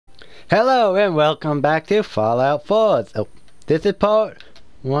Hello and welcome back to Fallout 4. Oh, this is part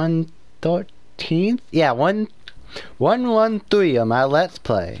 113? Yeah, 113 of my Let's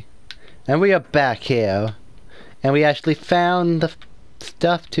Play. And we are back here. And we actually found the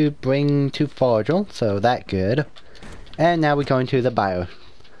stuff to bring to Forgel, so that good. And now we're going to the bio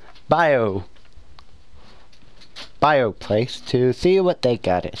place to see what they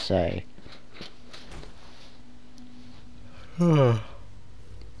got to say.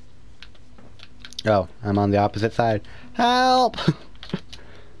 Oh, I'm on the opposite side. Help!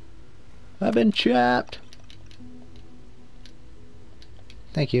 I've been trapped.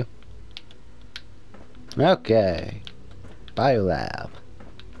 Thank you. Okay. Biolab.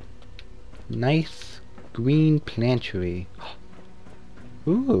 Nice green plantry.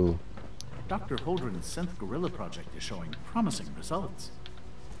 Ooh. Dr. Holdren's synth gorilla project is showing promising results.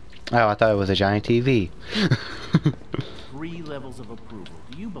 Oh, I thought it was a giant TV. 3 levels of approval.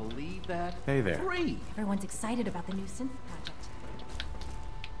 Do you believe that? Hey there. 3! Everyone's excited about the new synth project.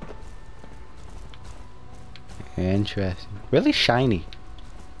 Interesting. Really shiny.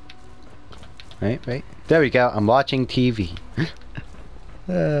 Right. There we go. I'm watching TV.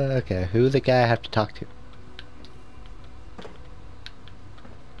 Okay, who's the guy I have to talk to?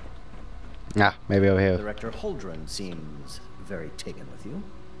 Ah, maybe over here. Director Holdren seems very taken with you.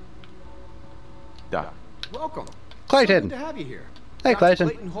 Doc. Welcome. Clayton. So good to have you here. Hey, Dr. Clayton.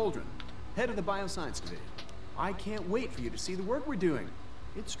 Clayton Holdren, head of the Bioscience Division. I can't wait for you to see the work we're doing.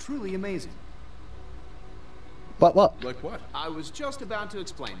 It's truly amazing. What? Like what? I was just about to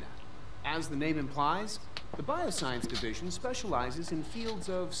explain that. As the name implies, the Bioscience Division specializes in fields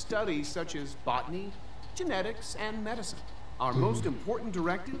of studies such as botany, genetics, and medicine. Our most important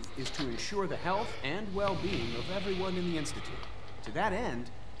directive is to ensure the health and well-being of everyone in the Institute. To that end,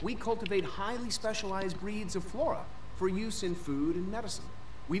 we cultivate highly specialized breeds of flora for use in food and medicine.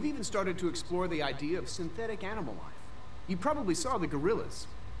 We've even started to explore the idea of synthetic animal life. You probably saw the gorillas.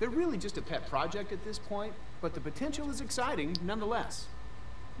 They're really just a pet project at this point, but the potential is exciting nonetheless.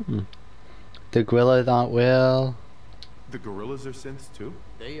 The gorillas aren't real. The gorillas are synths too?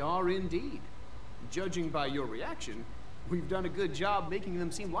 They are indeed. Judging by your reaction, we've done a good job making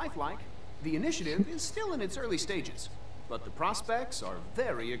them seem lifelike. The initiative is still in its early stages, but the prospects are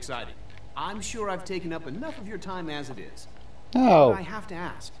very exciting. I'm sure I've taken up enough of your time as it is. Oh. But I have to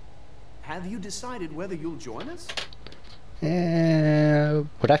ask, have you decided whether you'll join us?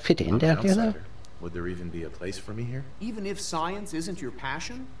 Would I fit in down here though? Would there even be a place for me here? Even if science isn't your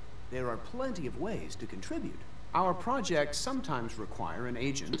passion, there are plenty of ways to contribute. Our projects sometimes require an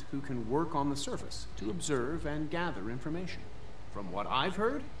agent who can work on the surface to observe and gather information. From what I've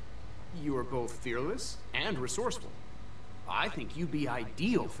heard, you are both fearless and resourceful. I think you'd be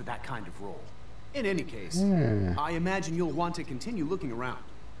ideal for that kind of role. In any case, I imagine you'll want to continue looking around.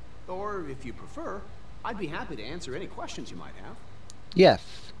 Or, if you prefer, I'd be happy to answer any questions you might have. Yes.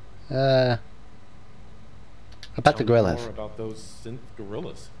 About the gorillas. More about those synth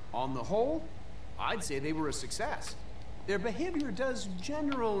gorillas. On the whole, I'd say they were a success. Their behavior does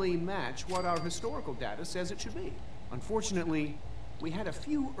generally match what our historical data says it should be. Unfortunately, we had a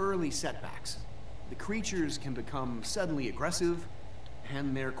few early setbacks. The creatures can become suddenly aggressive,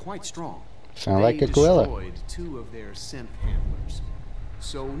 and they're quite strong. Sound like a gorilla. They destroyed 2 of their synth handlers.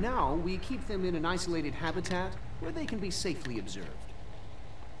 So now we keep them in an isolated habitat where they can be safely observed.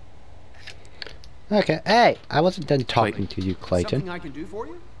 Okay, hey, I wasn't done talking to you, Clayton. Something I can do for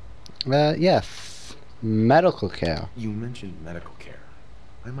you? Yes. Medical care. You mentioned medical care.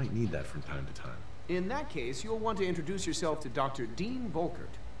 I might need that from time to time. In that case, you'll want to introduce yourself to Dr. Dean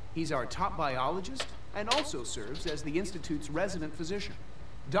Volkert. He's our top biologist and also serves as the Institute's resident physician.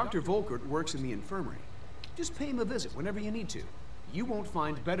 Dr. Volkert works in the infirmary. Just pay him a visit whenever you need to. You won't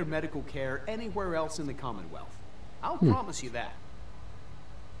find better medical care anywhere else in the Commonwealth. I'll promise you that.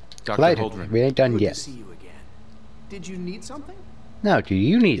 Dr. Clayton, Holdren. we ain't done Good yet. to see you again. Did you need something? No, do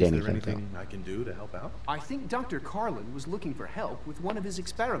you need Is there anything? anything I can do to help out? I think Dr. Carlin was looking for help with one of his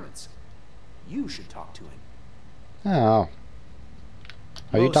experiments. You should talk to him. Oh.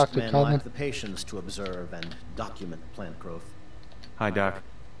 Are you Most Dr. men Coleman? lack the patience to observe and document plant growth. Hi, Doc.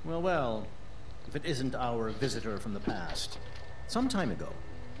 Well, if it isn't our visitor from the past. Some time ago,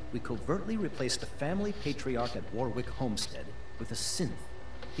 we covertly replaced a family patriarch at Warwick Homestead with a synth.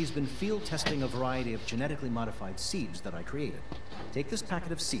 He's been field testing a variety of genetically modified seeds that I created. Take this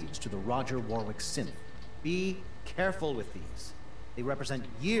packet of seeds to the Roger Warwick synth. Be careful with these. They represent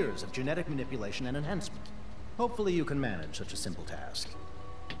years of genetic manipulation and enhancement. Hopefully you can manage such a simple task.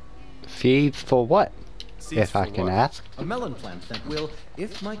 Seeds for what? Seeds If I for can what? ask. A melon plant that will,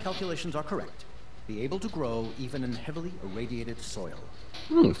 if my calculations are correct, be able to grow even in heavily irradiated soil.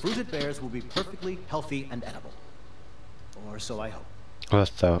 The fruit it bears will be perfectly healthy and edible. Or so I hope.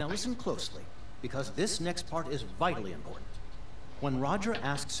 Also, Now listen closely, because this next part is vitally important. When Roger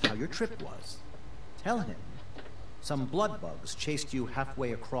asks how your trip was, tell him some blood bugs chased you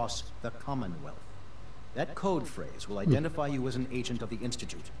halfway across the Commonwealth. That code phrase will identify you as an agent of the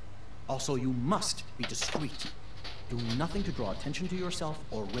Institute. Also, you must be discreet. Do nothing to draw attention to yourself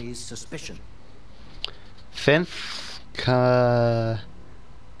or raise suspicion. since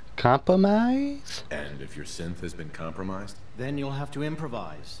compromise? And if your synth has been compromised? Then you'll have to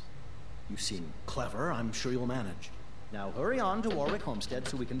improvise. You seem clever. I'm sure you'll manage. Now hurry on to Warwick Homestead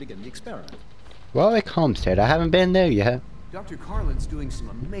so we can begin the experiment. Warwick Homestead, I haven't been there yet. Dr. Carlin's doing some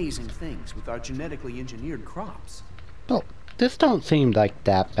amazing things with our genetically engineered crops. Oh, this don't seem like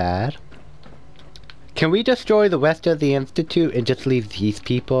that bad. Can we destroy the rest of the Institute and just leave these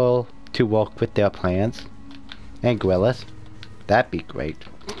people to work with their plans? And gorillas? That'd be great.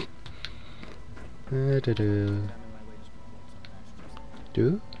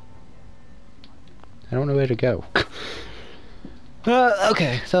 Do? I don't know where to go.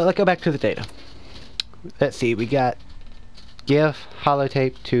 Okay, so let's go back to the data. Let's see, we got give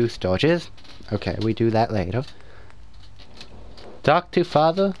holotape to storages. Okay, we do that later. Talk to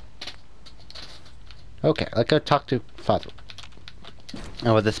father. Okay, let's go talk to father.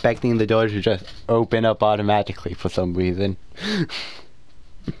 I was expecting the door to just open up automatically for some reason.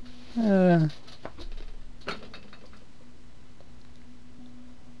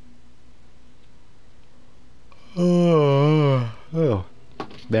 Oh,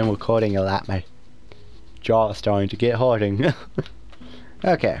 been recording a lot. My jaw is starting to get hurting.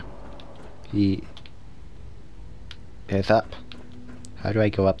 Okay, he is up. How do I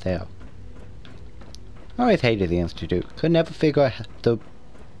go up there? I always hated the Institute. Could never figure out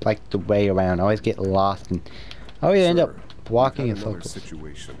the way around. I always get lost and I always end up walking in circles.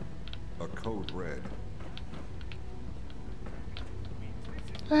 Situation. A code red.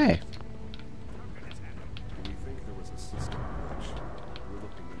 Hey. We think there was a system glitch. We're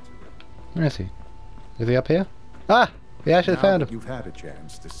looking into it. Where is he? Is he up here? Ah! We actually Now found that him. you've had a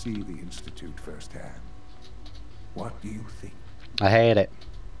chance to see the Institute firsthand. What do you think? I hate it.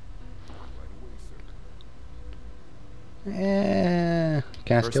 Right away, sir.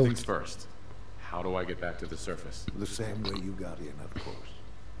 Can I First still... things first. How do I get back to the surface? The same way you got in, of course.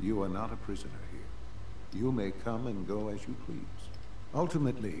 You are not a prisoner here. You may come and go as you please.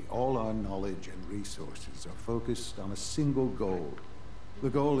 Ultimately, all our knowledge and resources are focused on a single goal. The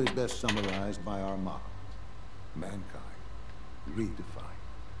goal is best summarized by our motto: mankind redefined.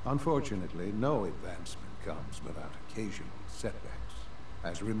 Unfortunately, no advancement comes without occasional setbacks.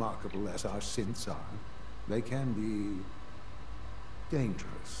 As remarkable as our synths are, they can be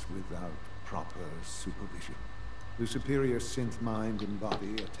dangerous without proper supervision. The superior synth mind and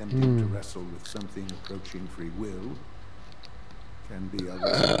body attempting to wrestle with something approaching free will can be a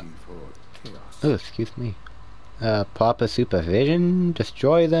recipe for chaos. Oh, excuse me. Proper supervision?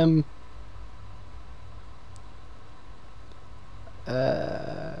 Destroy them?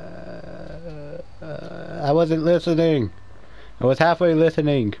 I wasn't listening. I was halfway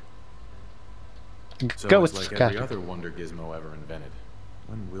listening. So Go it's with like every Scott. other wonder gizmo ever invented.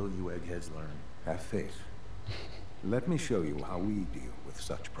 When will you eggheads learn? Have faith. Let me show you how we deal with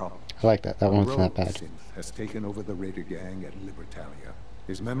such problems. I like that. That A one's rogue not bad. synth has taken over the Raider gang at Libertalia.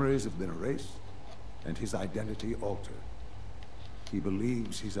 His memories have been erased, and his identity altered. He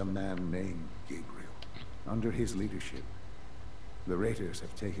believes he's a man named Gabriel. Under his leadership, the Raiders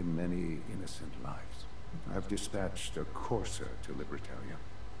have taken many innocent lives. I've dispatched a courser to Libertalia.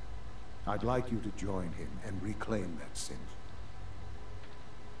 I'd like you to join him and reclaim that synth.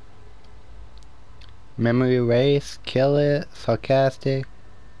 Memory erase, kill it, sarcastic.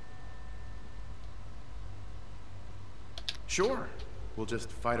 Sure. We'll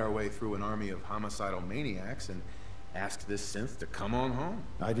just fight our way through an army of homicidal maniacs and ask this synth to come on home.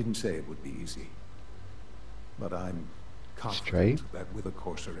 I didn't say it would be easy, but I'm confident Straight. that with a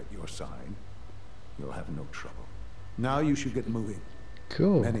courser at your side, you'll have no trouble. Now you should get moving.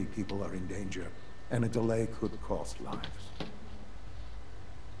 Cool. Many people are in danger, and a delay could cost lives.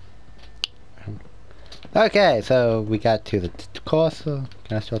 Okay, so we got to the course. So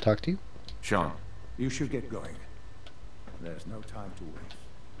can I still talk to you? Sean, You should get going. There's no time to waste.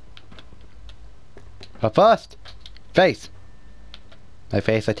 But first, face. My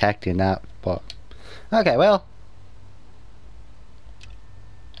face attacked you, not what. Okay, well.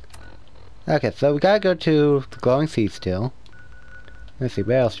 Okay, so we gotta go to the glowing sea still. Let's see,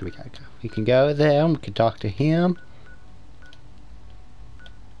 where else do we gotta go? We can go there, we can talk to him.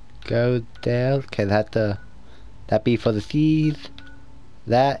 Go there. Okay, that be for the seeds.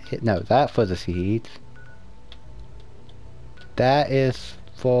 No, that for the seeds. That is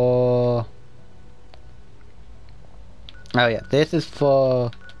for... Oh yeah, this is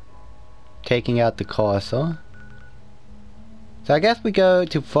for taking out the castle. So I guess we go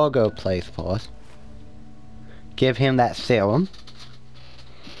to Fogo Place first. Give him that serum.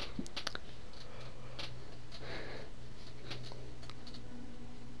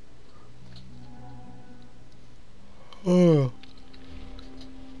 Oh.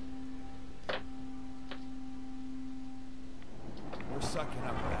 We're sucking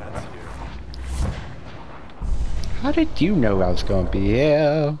up bats here. How did you know I was gonna be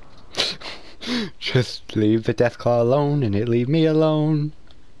here? Just leave the death claw alone and it leave me alone.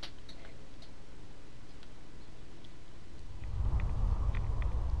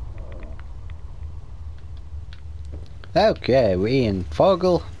 Okay, we in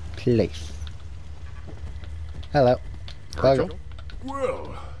Fogel Place. Hello. Fogel.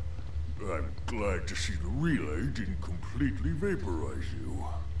 Well, I'm glad to see the relay didn't completely vaporize you.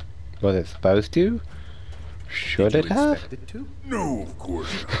 Was it supposed to? Should it have? Expect it to? No, of course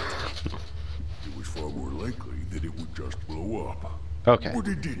not. It was far more likely that it would just blow up. Okay. But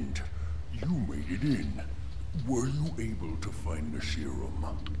it didn't. You made it in. Were you able to find the serum?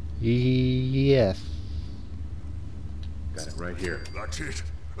 Yes. Got it right here. That's it.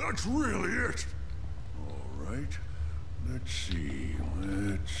 That's really it. All right. Let's see.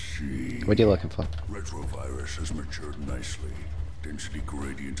 What are you looking for? Retrovirus has matured nicely. Density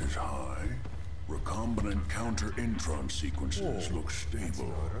gradient is high. Recombinant counter-intron sequences look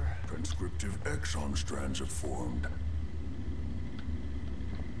stable. Transcriptive exon strands have formed.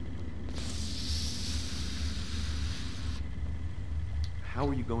 How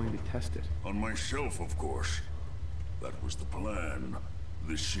are you going to test it? On myself, of course. That was the plan.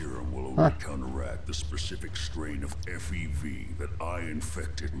 This serum will only counteract the specific strain of FEV that I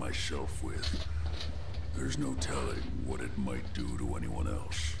infected myself with. There's no telling what it might do to anyone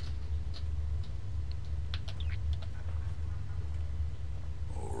else.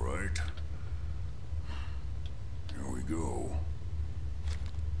 All right. Here we go.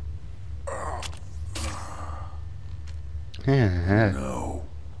 Now,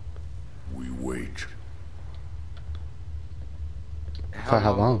 we wait. For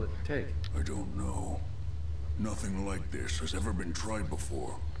how long? will it take? I don't know. Nothing like this has ever been tried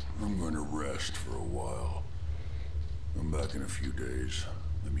before. I'm going to rest for a while. I'm back in a few days,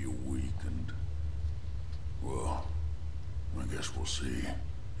 maybe a week, and... well, I guess we'll see.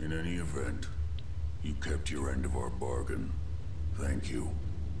 In any event, you kept your end of our bargain. Thank you.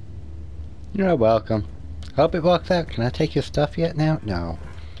 You're welcome. Hope it works out. Can I take your stuff yet now? No.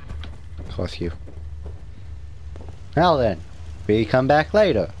 Of course you. Now then, we come back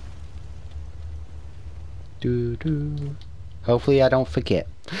later. Doo-doo. Hopefully I don't forget.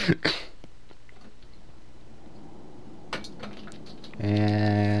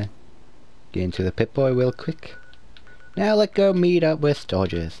 And get into the Pip-Boy real quick. Now let's go meet up with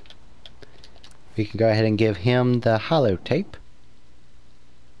Sturgis. We can go ahead and give him the holotape.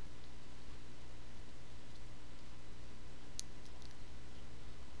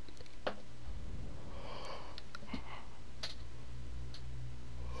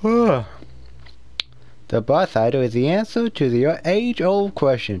 The boss idol is the answer to the age-old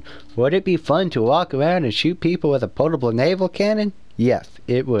question. Would it be fun to walk around and shoot people with a portable naval cannon? Yes,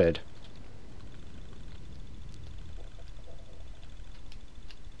 it would.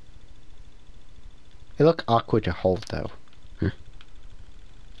 It looked awkward to hold though.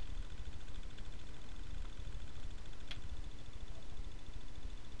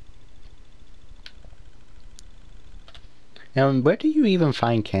 And where do you even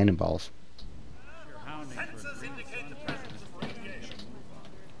find cannonballs?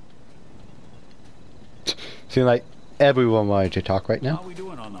 Seems like everyone wanted to talk right now. How are we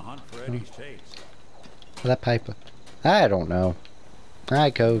doing on the hunt for Eddie's tapes? That Piper. I don't know. I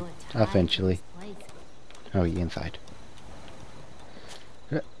go eventually. Oh, you inside.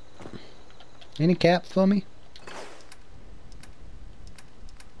 Any caps for me?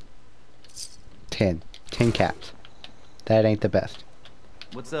 10. 10 caps. That ain't the best.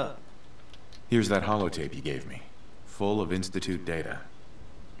 What's up? Here's that holotape you gave me. Full of Institute data.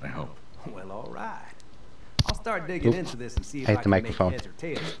 I hope. Well, all right. I'll start digging into this and see if I I hate the can microphone. make heads or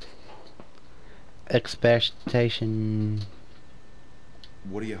tails. Expectation.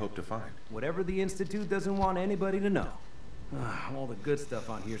 What do you hope to find? Whatever the Institute doesn't want anybody to know. All the good stuff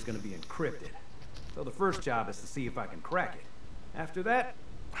on here is going to be encrypted. So the first job is to see if I can crack it. After that,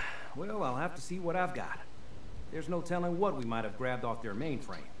 well, I'll have to see what I've got. There's no telling what we might have grabbed off their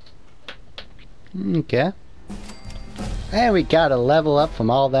mainframe. Okay. And we got a level up from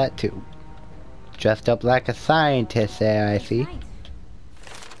all that too. Dressed up like a scientist there, I see. Right.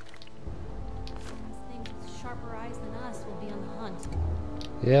 Things with sharper eyes than us will be on the hunt.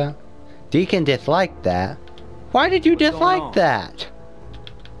 Yeah. Deacon disliked that. Why did you What's going dislike on? that?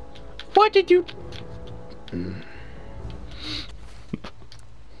 What did you...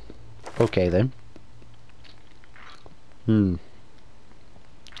 Okay then.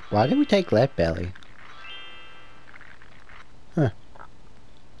 Why did we take Lead Belly? Huh.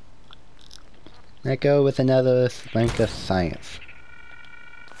 Let's go with another link of science.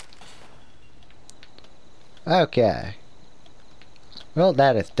 Okay. Well,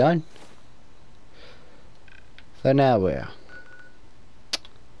 that is done. So now where?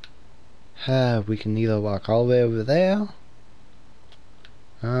 We can either walk all the way over there.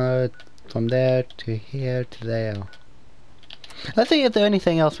 From there to here to there. Let's see if there's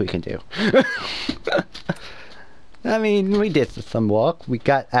anything else we can do. I mean, we did some walk. We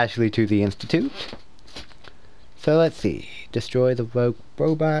got actually to the Institute. So let's see. Destroy the rogue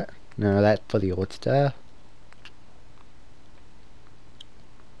robot. No, that's for the old stuff.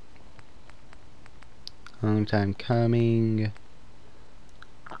 Long time coming.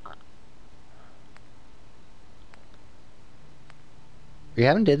 We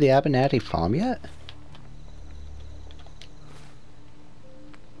haven't did the Abernathy farm yet?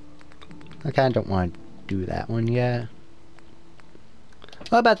 I kinda don't want to do that one yet.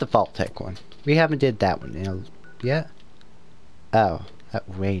 What about the Vault-Tec one? We haven't did that one yet? Oh, that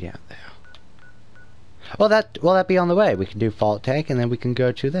way down there. Well, that be on the way. We can do Vault-Tec and then we can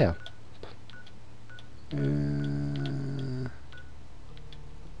go to there.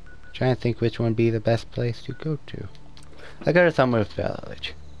 Trying to think which one would be the best place to go to. I go to Summer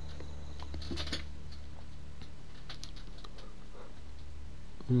Village.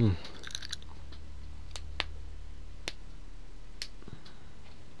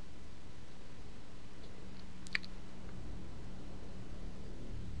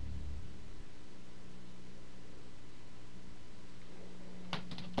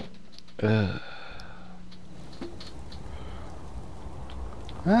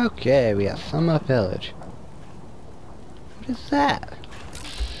 Okay, we have Summer Village. What is that?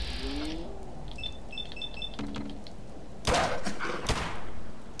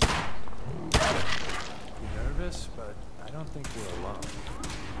 Nervous, but I don't think we're alone.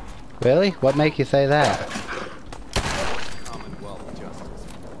 Really? What make you say that? Commonwealth justice.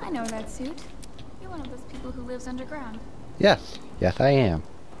 I know that suit. You're one of those people who lives underground. Yes. Yes, I am.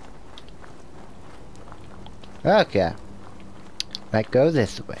 Okay. Let's go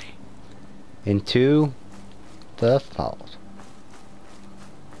this way. Into the falls.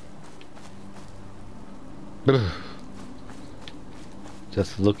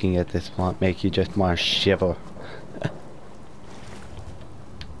 Just looking at this won't make you just want to shiver.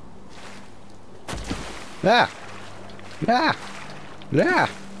 Ah! Ah! Ah!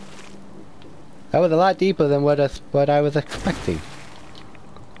 That was a lot deeper than what I was expecting.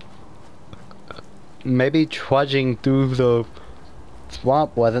 Maybe trudging through the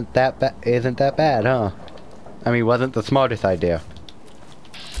swamp isn't that bad, huh? I mean, wasn't the smartest idea.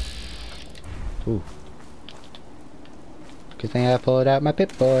 Ooh. Good thing I pulled out my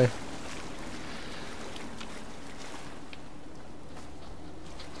Pip-Boy.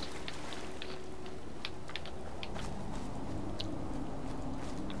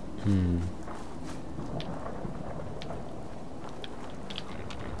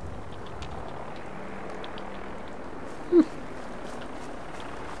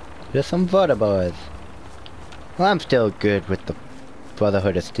 Just some Vault-Boys. Well, I'm still good with the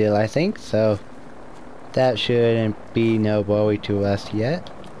Brotherhood of Steel, I think, so that shouldn't be no worry to us yet.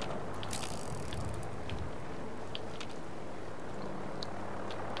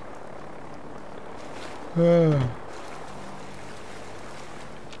 Don't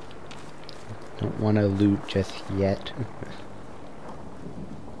want to loot just yet.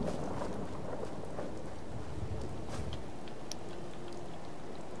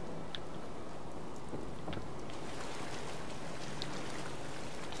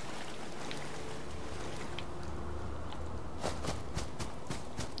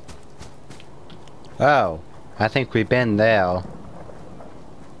 Oh, I think we've been there.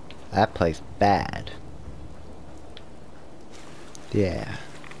 That place bad. Yeah.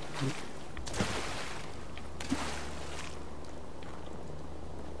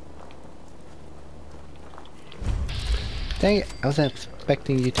 Dang it, I wasn't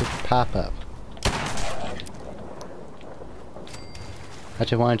expecting you to pop up. I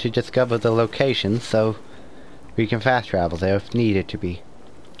just wanted to discover the location so we can fast travel there if needed to be.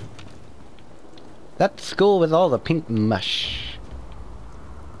 That's school with all the pink mush.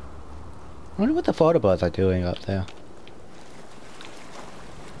 I wonder what the photoboys are doing up there.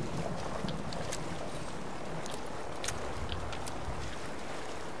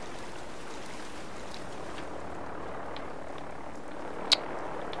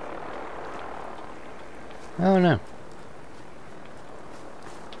 I don't know.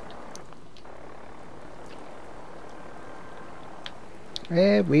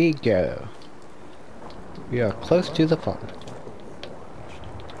 There we go. We are close to the farm.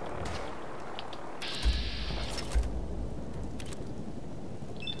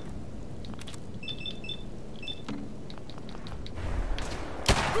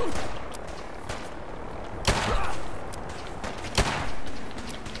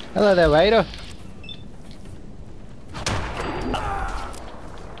 Hello there, Raider.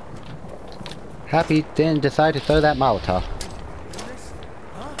 Happy didn't decide to throw that Molotov.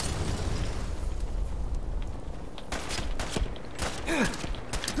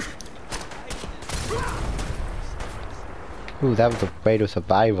 Ooh, that was a Raider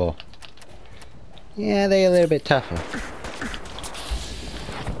survival. Yeah, they're a little bit tougher.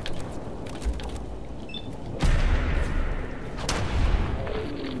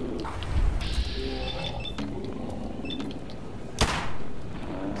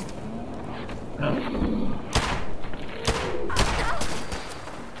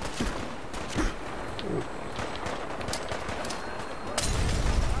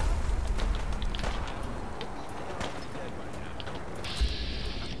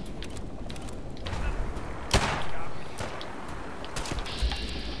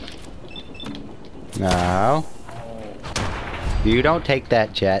 No. You don't take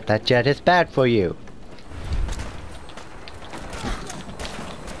that jet. That jet is bad for you.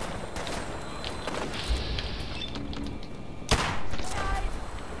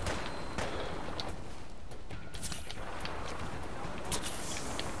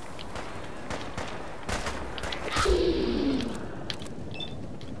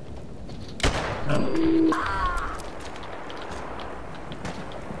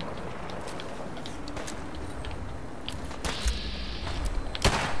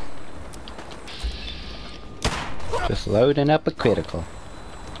 Just loading up a critical.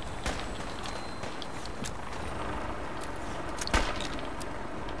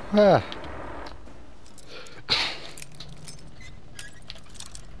 Ah.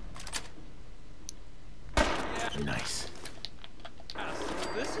 Nice.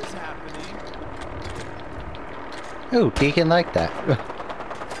 This is happening. Ooh, Deacon like that.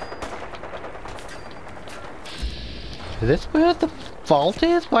 Is this where the vault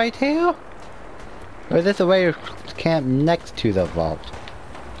is right here? Or is this a Raider camp next to the vault?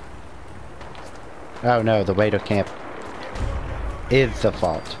 Oh no, the Raider camp is the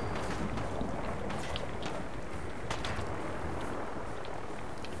vault.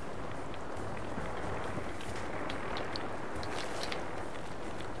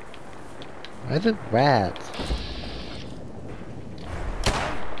 Where's the rats?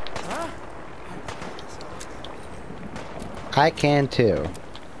 I can too.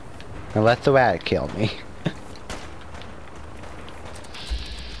 Unless the rat killed me.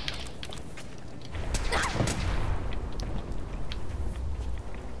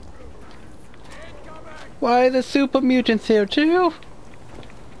 Why are the super mutants here too?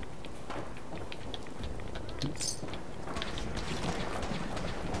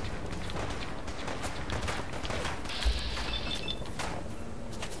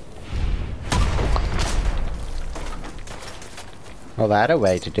 Well, that a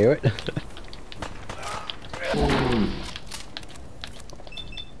way to do it.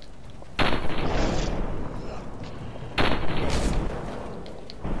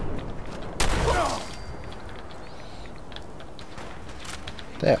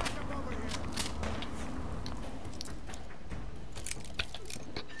 There.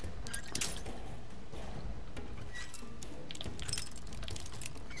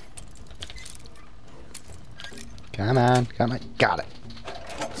 Come on, come on. Got it.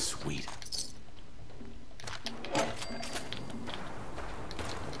 Sweet.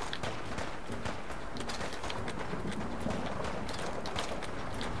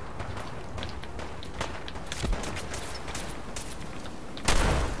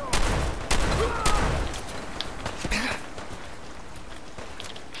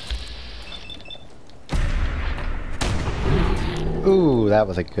 Ooh, that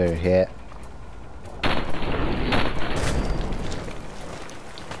was a good hit.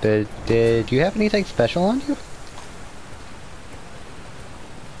 Did you have anything special on you?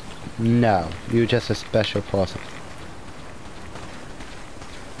 No, you're just a special person.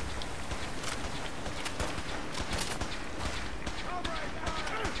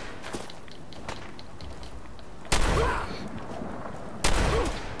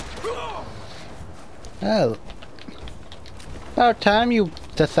 Oh. About time you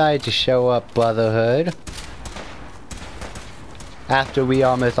decided to show up, Brotherhood. After we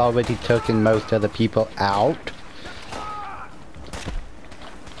almost already taken most of the people out.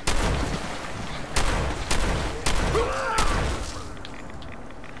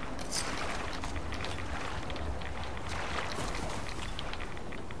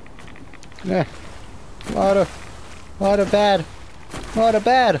 Yeah. Water bad. Water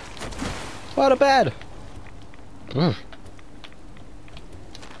bad. Water bad. Mm.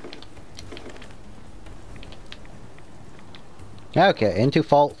 Okay, into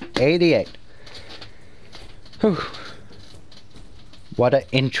Vault 88. Whew. What an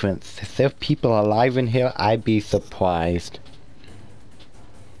entrance. If there are people alive in here, I'd be surprised.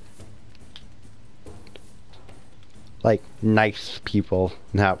 Like, nice people,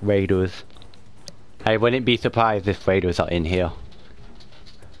 not raiders. I wouldn't be surprised if raiders are in here.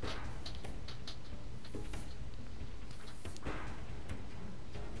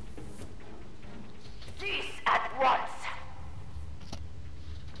 Cease at once.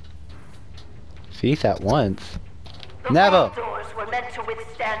 Cease at once? The Never! vault doors were meant to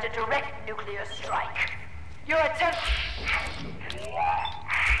withstand a direct nuclear strike. Your attempt...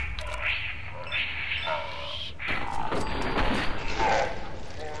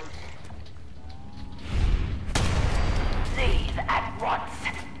 Leave at once,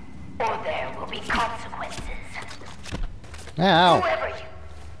 or there will be consequences. Ow! Whoever you...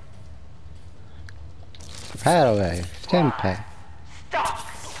 Right away. Stimpak. Stop!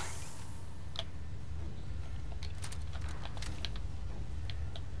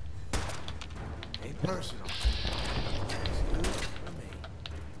 Ain't personal.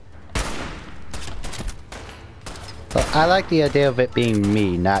 But I like the idea of it being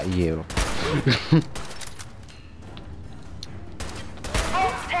me, not you.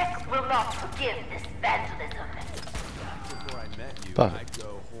 Vault-Tec will not forgive this vandalism. Before I met you, Fuck. I'd go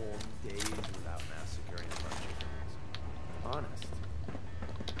whole days without massacring a bunch of things. Honest.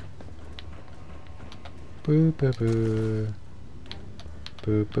 Boo boo boo.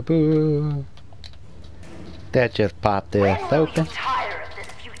 Boo boo boo. That just popped this When will open. you tire of this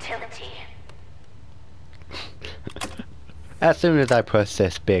futility? As soon as I press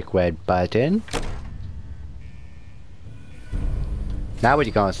this big red button. Now what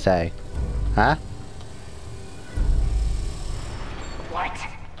you gonna say? Huh? What?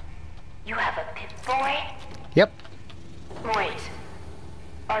 You have a Pip-Boy? Yep. Wait.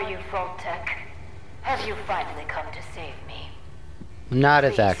 Are you Vault-Tec? Have you finally come to save me? Not Please.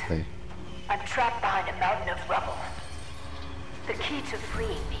 exactly. I'm trapped behind a mountain of rubble. The key to freeing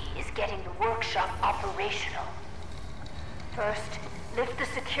me is getting the workshop operational. First, lift the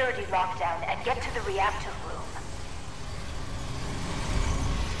security lockdown and get to the reactor room.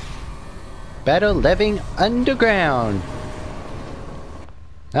 Better living underground.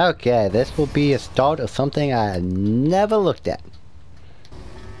 Okay, this will be a start of something I never looked at.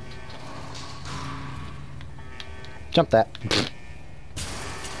 Jump that.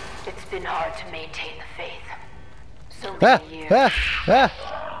 It's been hard to maintain the faith. So Ah, many years.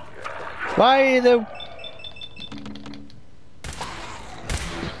 ah. Why the...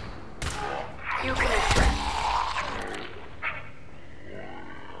 You can address.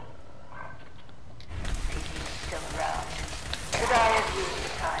 He's still around. Could I have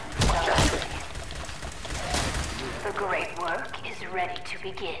used time productively? The great work is ready to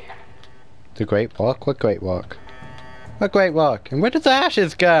begin. The Great Walk? What Great Walk? What Great Walk? And where does the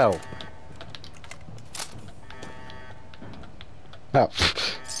ashes go? Oh.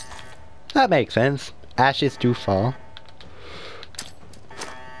 That makes sense. Ashes do fall.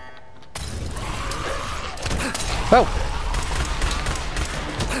 Oh!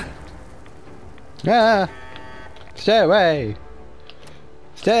 Ah! Stay away!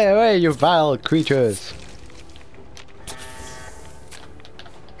 Stay away, you vile creatures!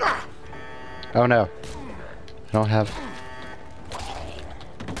 Oh no. I don't have...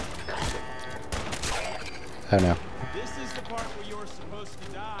 Oh no. This is the part where you're supposed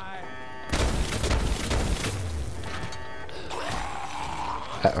to die.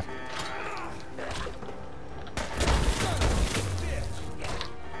 Uh-oh.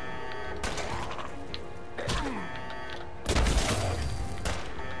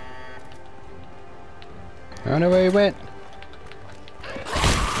 I don't know where he went.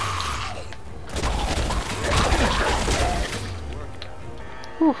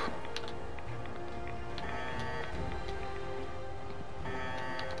 Whew.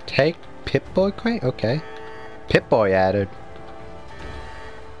 Take Pip-Boy crate? Okay. Pip-Boy added.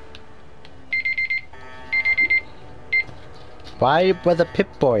 Why was the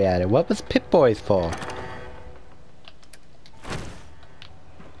Pip-Boy added? What was Pip-Boys for?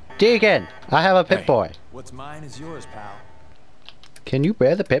 Deacon, I have a Pip-Boy. What's mine is yours, pal. Can you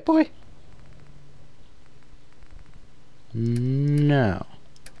bear the Pip-Boy? No.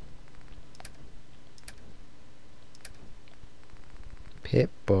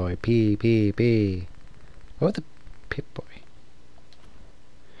 Pip-Boy, P. What the Pip-Boy?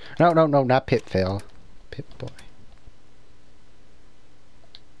 No, not Pip-Fail. Pip-Boy.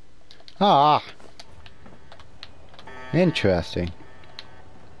 Ah! Interesting.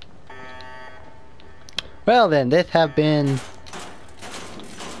 Well then, this have been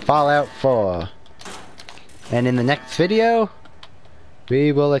Fallout 4. And in the next video,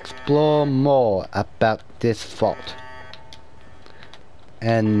 we will explore more about this vault.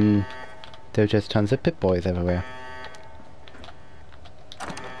 And there's just tons of Pip-Boys everywhere.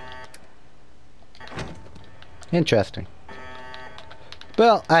 Interesting.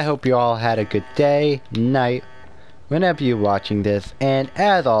 Well, I hope you all had a good day, night, whenever you're watching this, and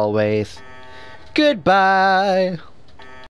as always, goodbye!